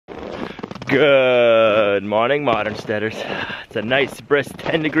Good morning, Modern Steaders. It's a nice brisk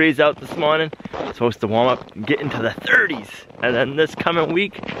 10 degrees out this morning. It's supposed to warm up and get into the 30s. And then this coming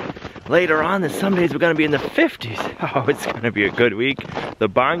week, later on, some days we're gonna be in the 50s. Oh, it's gonna be a good week. The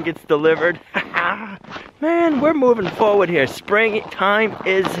barn gets delivered. Man, we're moving forward here. Springtime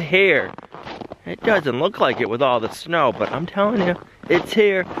is here. It doesn't look like it with all the snow, but I'm telling you, it's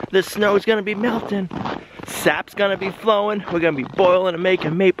here. The snow's gonna be melting. Sap's gonna be flowing. We're gonna be boiling and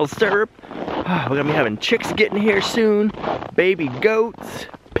making maple syrup. We're gonna be having chicks getting here soon. Baby goats,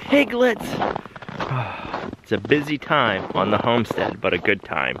 piglets. It's a busy time on the homestead, but a good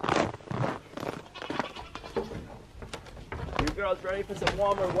time. You girls ready for some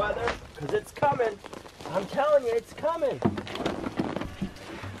warmer weather? Because it's coming. I'm telling you, it's coming.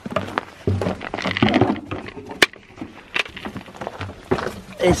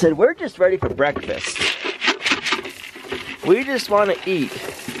 They said, we're just ready for breakfast. We just want to eat.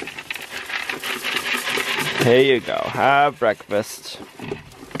 Here you go, have breakfast.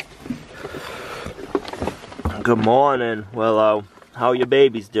 Good morning, Willow. How your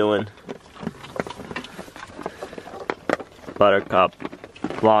babies doing? Buttercup,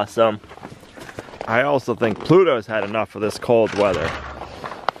 Blossom. I also think Pluto's had enough of this cold weather.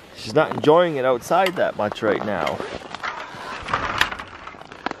 She's not enjoying it outside that much right now.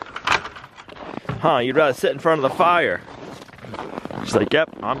 Huh, you'd rather sit in front of the fire. She's like,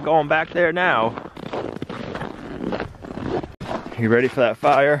 yep, I'm going back there now. You ready for that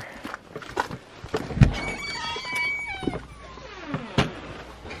fire?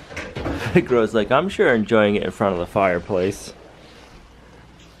 Big Rose like, I'm sure enjoying it in front of the fireplace.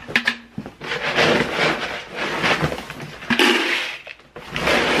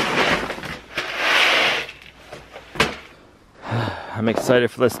 I'm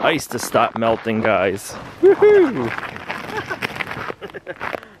excited for this ice to stop melting, guys. Woohoo!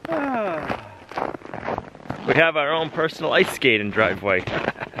 We have our own personal ice skating driveway.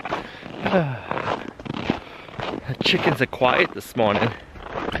 The chickens are quiet this morning.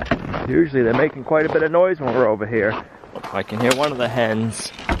 Usually they're making quite a bit of noise when we're over here. I can hear one of the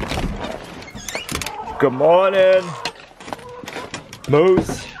hens. Good morning,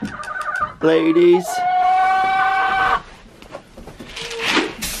 Moose, ladies.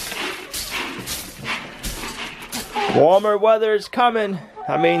 Warmer weather is coming.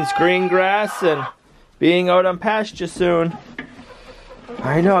 That means green grass and being out on pasture soon.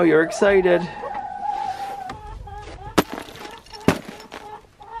 I know, you're excited.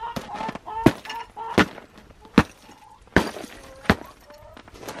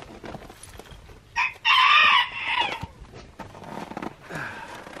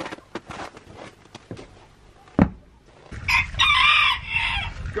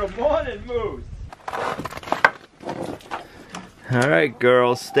 Good morning, Moose. Alright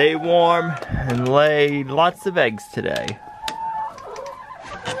girls, stay warm and lay lots of eggs today.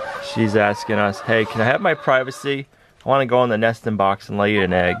 She's asking us, hey, can I have my privacy? I want to go in the nesting box and lay you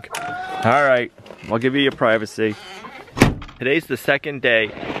an egg. Alright, I'll give you your privacy. Today's the second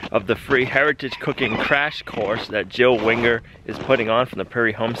day of the free heritage cooking crash course that Jill Winger is putting on from the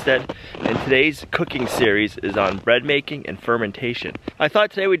Prairie Homestead. And today's cooking series is on bread making and fermentation. I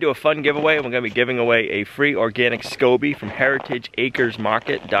thought today we'd do a fun giveaway. We're going to be giving away a free organic SCOBY from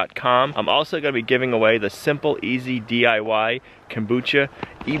heritageacresmarket.com. I'm also going to be giving away the Simple Easy DIY kombucha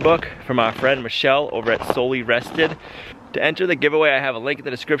ebook from our friend Michelle over at Solely Rested. To enter the giveaway, I have a link in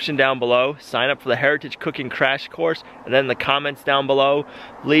the description down below. Sign up for the Heritage Cooking Crash Course, and then in the comments down below,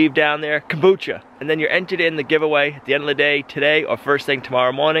 leave down there, kombucha. And then you're entered in the giveaway at the end of the day, today or first thing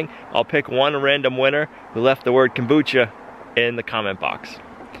tomorrow morning. I'll pick one random winner who left the word kombucha in the comment box.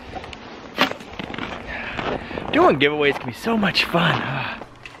 Doing giveaways can be so much fun.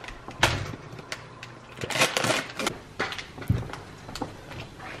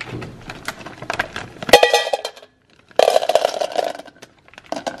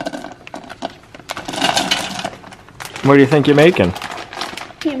 What do you think you're making?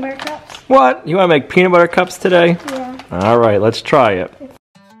 Peanut butter cups. What? You want to make peanut butter cups today? Yeah. Alright, let's try it.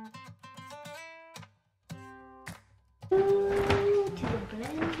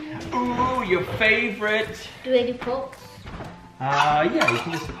 Ooh, your favorite. Do they do pulse? Yeah, you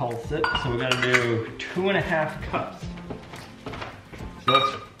can just pulse it. So we're going to do 2.5 cups.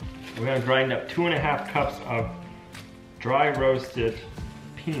 So we're going to grind up 2.5 cups of dry roasted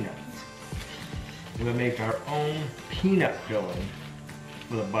peanuts. We're going to make our own peanut filling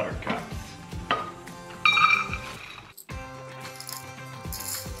for the butter cups.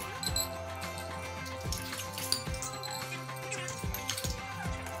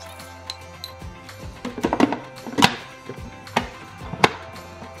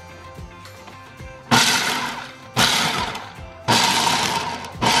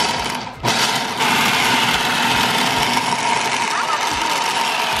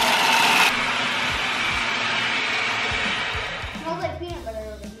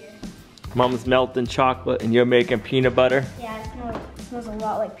 Mom's melting chocolate and you're making peanut butter. Yeah, it smells a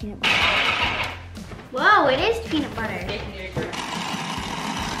lot like peanut butter. Whoa, it is peanut butter.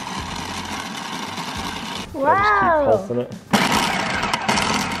 Wow. Just keep pulsing it.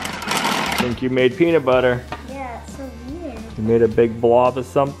 I think you made peanut butter. Yeah, it's so weird. You made a big blob of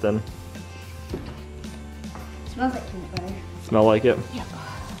something. It smells like peanut butter. Smell like it? Yeah.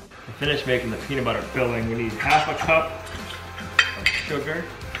 To finish making the peanut butter filling, we need half a cup of sugar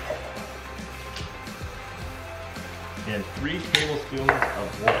and 3 tablespoons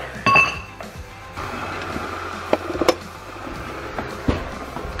of water.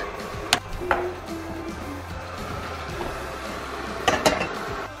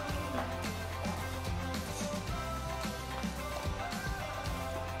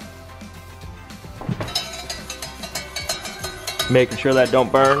 Making sure that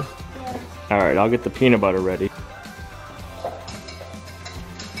don't burn. Yeah. All right, I'll get the peanut butter ready.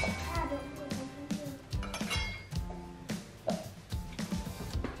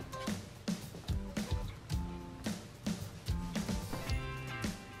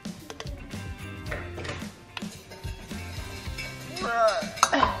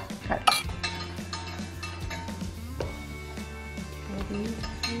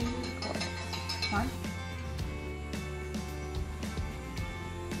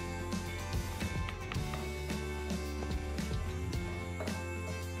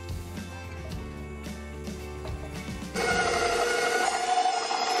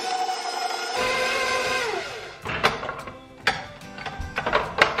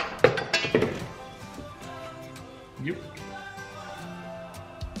 Yep.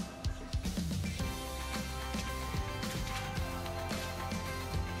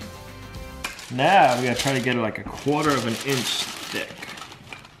 Now we gotta try to get it like a 1/4 of an inch thick.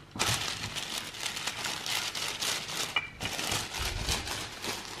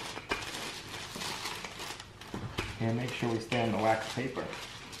 And make sure we stay on the wax paper.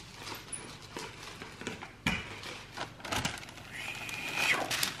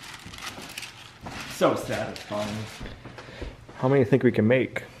 So satisfying. How many do you think we can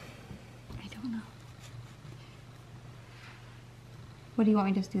make? I don't know. What do you want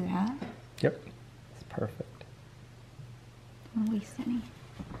me to just do that? Yep, it's perfect. Don't want to waste any.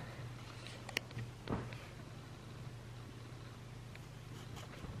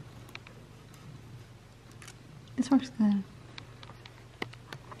 This works good.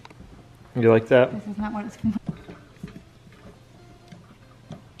 You like that? This is not what it's going to be.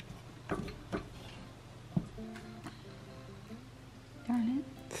 Darn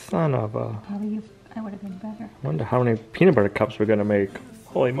it. Son of a... I would have been better. Wonder how many peanut butter cups we're gonna make.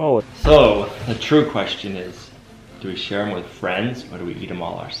 Holy moly. So, the true question is, do we share them with friends or do we eat them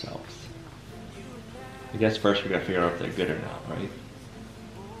all ourselves? I guess first we gotta figure out if they're good or not, right?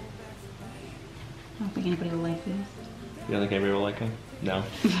 I don't think anybody will like these. You don't think anybody will like them? No?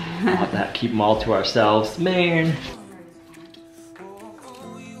 We'll have to keep them all to ourselves. Man!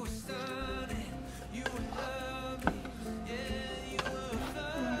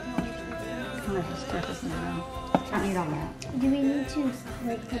 I don't need all that. Do we need to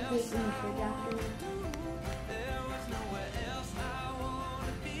like put this in the fridge after?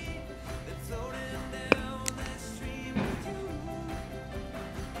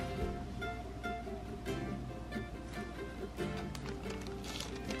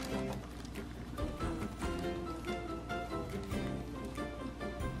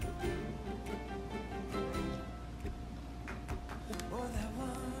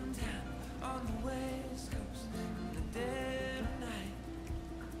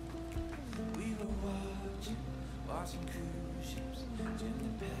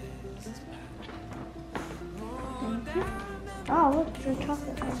 Oh, look, the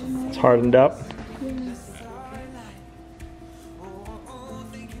chocolate has It's hardened up. Yes.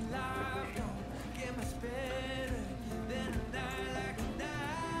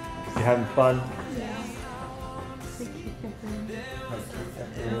 You having fun? Yeah.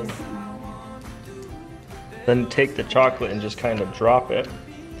 Then take the chocolate and just kind of drop it.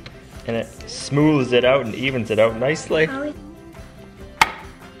 And it smooths it out and evens it out nicely.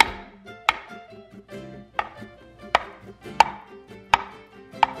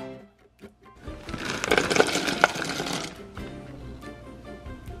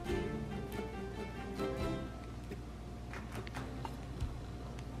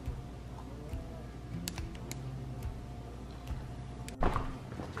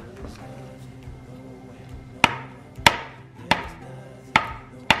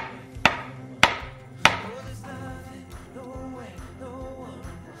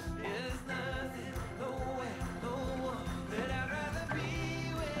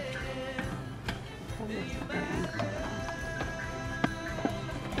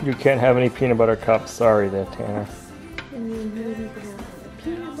 You can't have any peanut butter cups. Sorry there, Tanner. And then here we can have the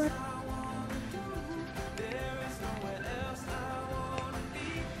peanut butter.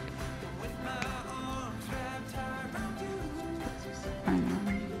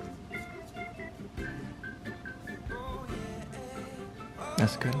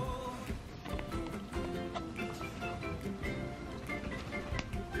 That's good.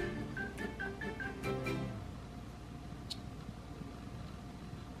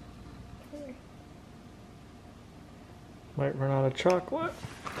 Might run out of chocolate.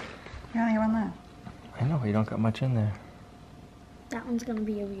 You only got one left. I know, you don't got much in there. That one's gonna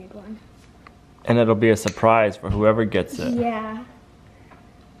be a weird one. And it'll be a surprise for whoever gets it. Yeah.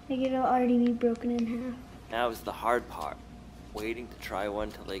 Like it'll already be broken in half. Now is the hard part. Waiting to try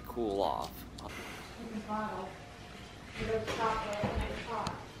one till they cool off.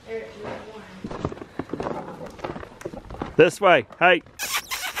 This way, hey!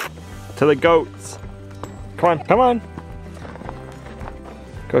 To the goats. Come on, come on!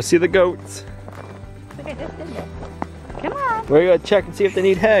 Go see the goats. Look, I just did it. Come on. We're gonna check and see if they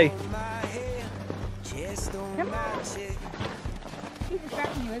need hay. Come on. She's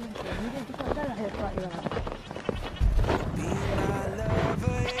distracting you, isn't she? You did before that, I thought you were.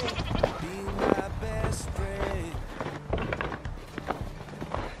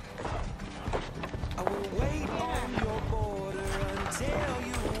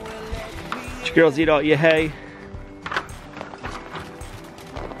 Did you girls eat all your hay?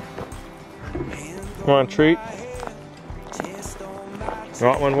 You want a treat? You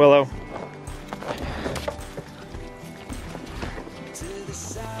want one, Willow?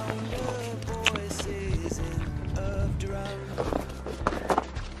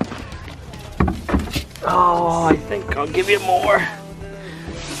 Oh, I think I'll give you more.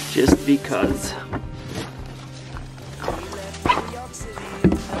 Just because.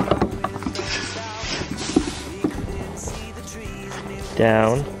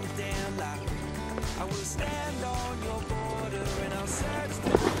 Down.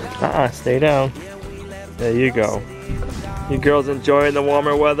 Stay down. There you go. You girls enjoying the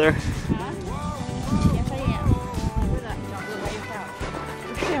warmer weather? Yes, I am. Look at that.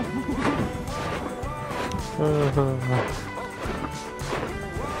 Don't look at yourself.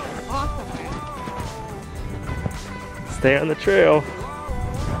 Awesome. Stay on the trail.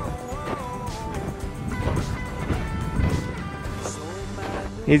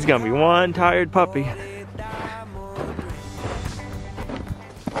 He's gonna be one tired puppy.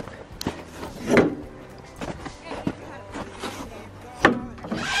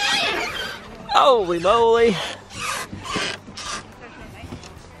 Holy moly!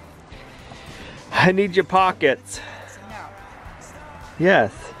 I need your pockets.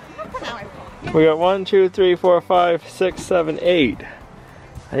 Yes. We got 1, 2, 3, 4, 5, 6, 7, 8.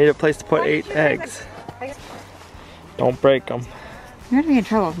 I need a place to put 8 eggs. Don't break them. You're gonna be in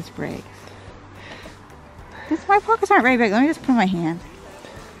trouble if this breaks. My pockets aren't very big. Let me just put in my hand.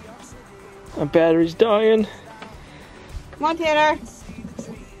 My battery's dying. Come on, Tanner. It's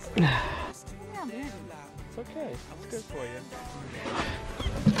okay. It's good for you.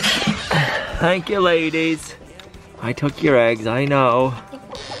 Thank you, ladies. I took your eggs. I know.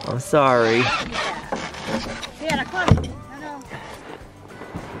 I'm sorry. Yeah, come on. No.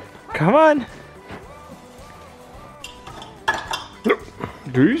 Come on.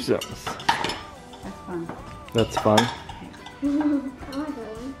 Jesus. That's fun. That's fun. I like that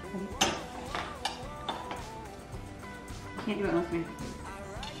one. Can't do it unless we.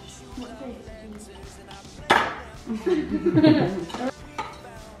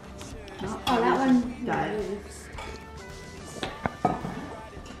 Oh, that one died.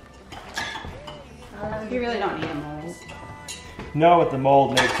 You really don't need a mold. No, but the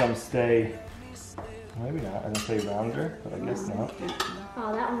mold makes them stay. Maybe not. I didn't say rounder, but I guess not.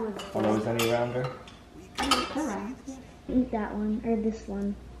 Oh, that one was. Are those any rounder? They're round. Eat that one or this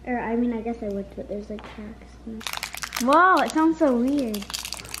one, or I mean, I guess I would, but there's like cracks. Whoa, it sounds so weird.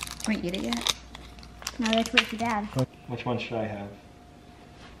 Wait, eat it yet? No, let's wait for Dad. Which one should I have?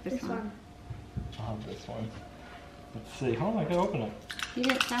 This one. I'll have this one. Let's see. Oh, I gotta open it. You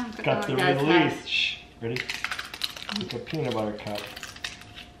didn't sound good. Got the release. Shh. Ready? It's a peanut butter cup.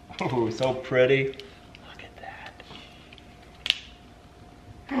 Oh, so pretty. Look at that.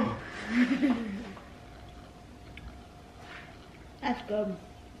 That's good.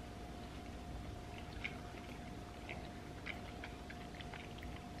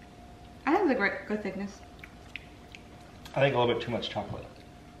 I think it's a great, good thickness. I think a little bit too much chocolate.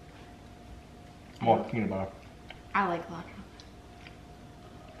 More peanut butter. I like vodka.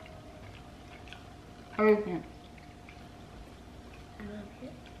 What do you think? I love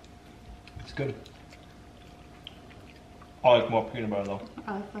it. It's good. I like more peanut butter though.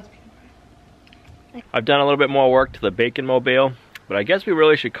 I like less peanut butter. I've done a little bit more work to the bacon mobile, but I guess we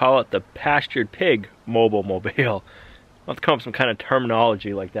really should call it the pastured pig mobile. I'll have to come up with some kind of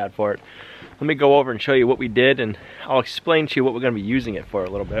terminology like that for it. Let me go over and show you what we did, and I'll explain to you what we're going to be using it for a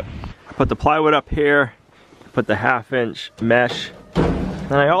little bit. I put the plywood up here, put the 1/2-inch mesh,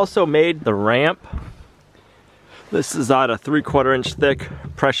 and I also made the ramp. This is out of 3/4 inch thick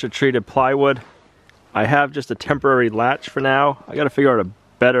pressure treated plywood. I have just a temporary latch for now. I got to figure out a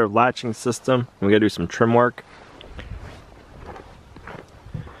better latching system. We got to do some trim work.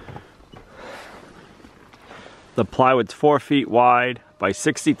 The plywood's 4 feet wide by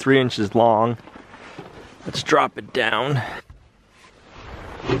 63 inches long. Let's drop it down.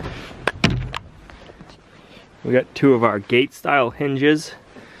 We got 2 of our gate style hinges.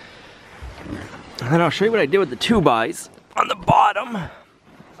 And then I'll show you what I did with the 2x on the bottom.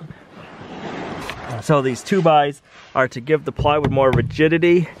 So these 2x are to give the plywood more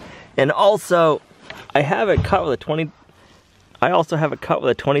rigidity, and also I have it cut with a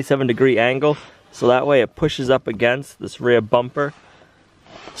 27-degree angle, so that way it pushes up against this rear bumper.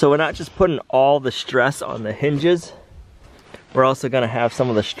 So we're not just putting all the stress on the hinges, we're also going to have some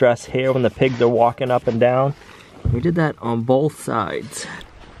of the stress here when the pigs are walking up and down. We did that on both sides.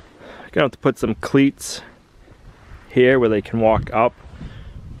 Gonna have to put some cleats here where they can walk up.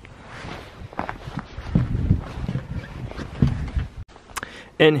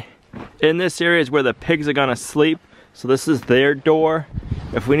 And in this area is where the pigs are gonna sleep. So this is their door.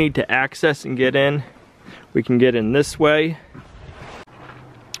 If we need to access and get in, we can get in this way.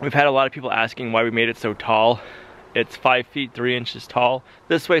 We've had a lot of people asking why we made it so tall. It's 5 feet 3 inches tall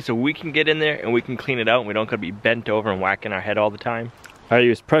this way, so we can get in there and we can clean it out and we don't gotta be bent over and whacking our head all the time. I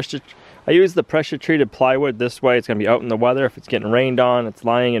use the pressure treated plywood this way. It's gonna be out in the weather. If it's getting rained on, it's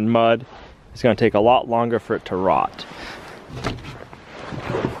lying in mud, it's gonna take a lot longer for it to rot.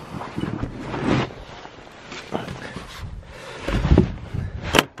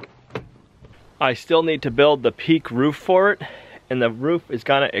 I still need to build the peak roof for it, and the roof is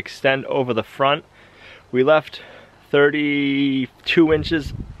gonna extend over the front. We left 32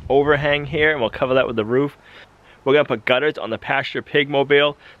 inches overhang here, and we'll cover that with the roof. We're gonna put gutters on the pasture pig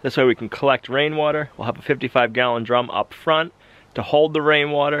mobile. This way we can collect rainwater. We'll have a 55-gallon drum up front to hold the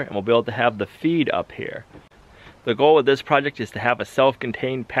rainwater, and we'll be able to have the feed up here. The goal of this project is to have a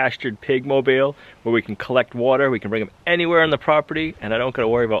self-contained pastured pig mobile where we can collect water. We can bring them anywhere on the property, and I don't gotta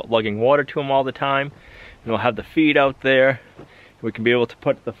worry about lugging water to them all the time. And we'll have the feed out there. We can be able to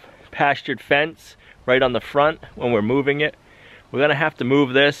put the pastured fence right on the front when we're moving it. We're gonna have to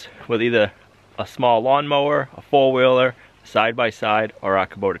move this with either a small lawnmower, a 4-wheeler, side-by-side, or a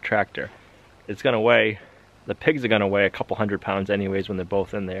Kubota tractor. It's gonna weigh, the pigs are gonna weigh a couple 100 pounds anyways when they're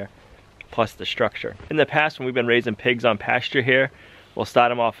both in there, plus the structure. In the past, when we've been raising pigs on pasture here, we'll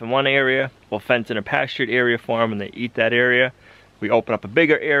start them off in one area, we'll fence in a pastured area for them, and they eat that area. We open up a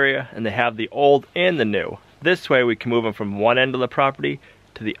bigger area, and they have the old and the new. This way we can move them from one end of the property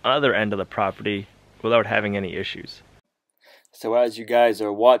to the other end of the property without having any issues. So as you guys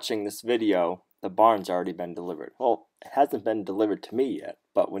are watching this video, the barn's already been delivered. Well, it hasn't been delivered to me yet,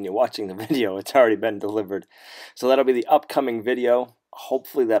 but when you're watching the video, it's already been delivered. So that'll be the upcoming video.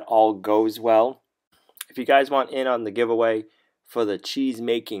 Hopefully that all goes well. If you guys want in on the giveaway for the cheese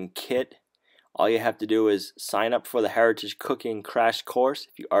making kit, all you have to do is sign up for the Heritage Cooking Crash Course.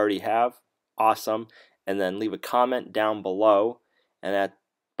 If you already have, awesome. And then leave a comment down below. And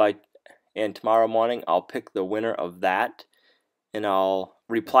tomorrow morning, I'll pick the winner of that. And I'll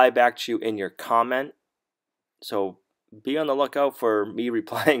reply back to you in your comment. So be on the lookout for me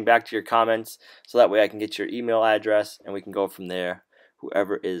replying back to your comments, so that way I can get your email address and we can go from there,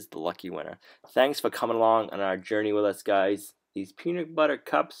 whoever is the lucky winner. Thanks for coming along on our journey with us, guys. These peanut butter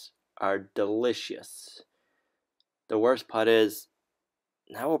cups are delicious. The worst part is,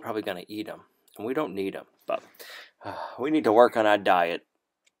 now we're probably going to eat them, and we don't need them, but we need to work on our diet.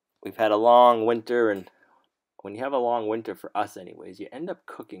 We've had a long winter, and when you have a long winter, for us anyways, you end up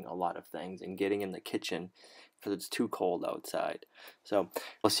cooking a lot of things and getting in the kitchen because it's too cold outside. So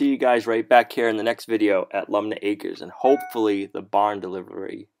we'll see you guys right back here in the next video at Lumnah Acres, and hopefully the barn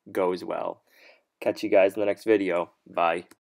delivery goes well. Catch you guys in the next video. Bye.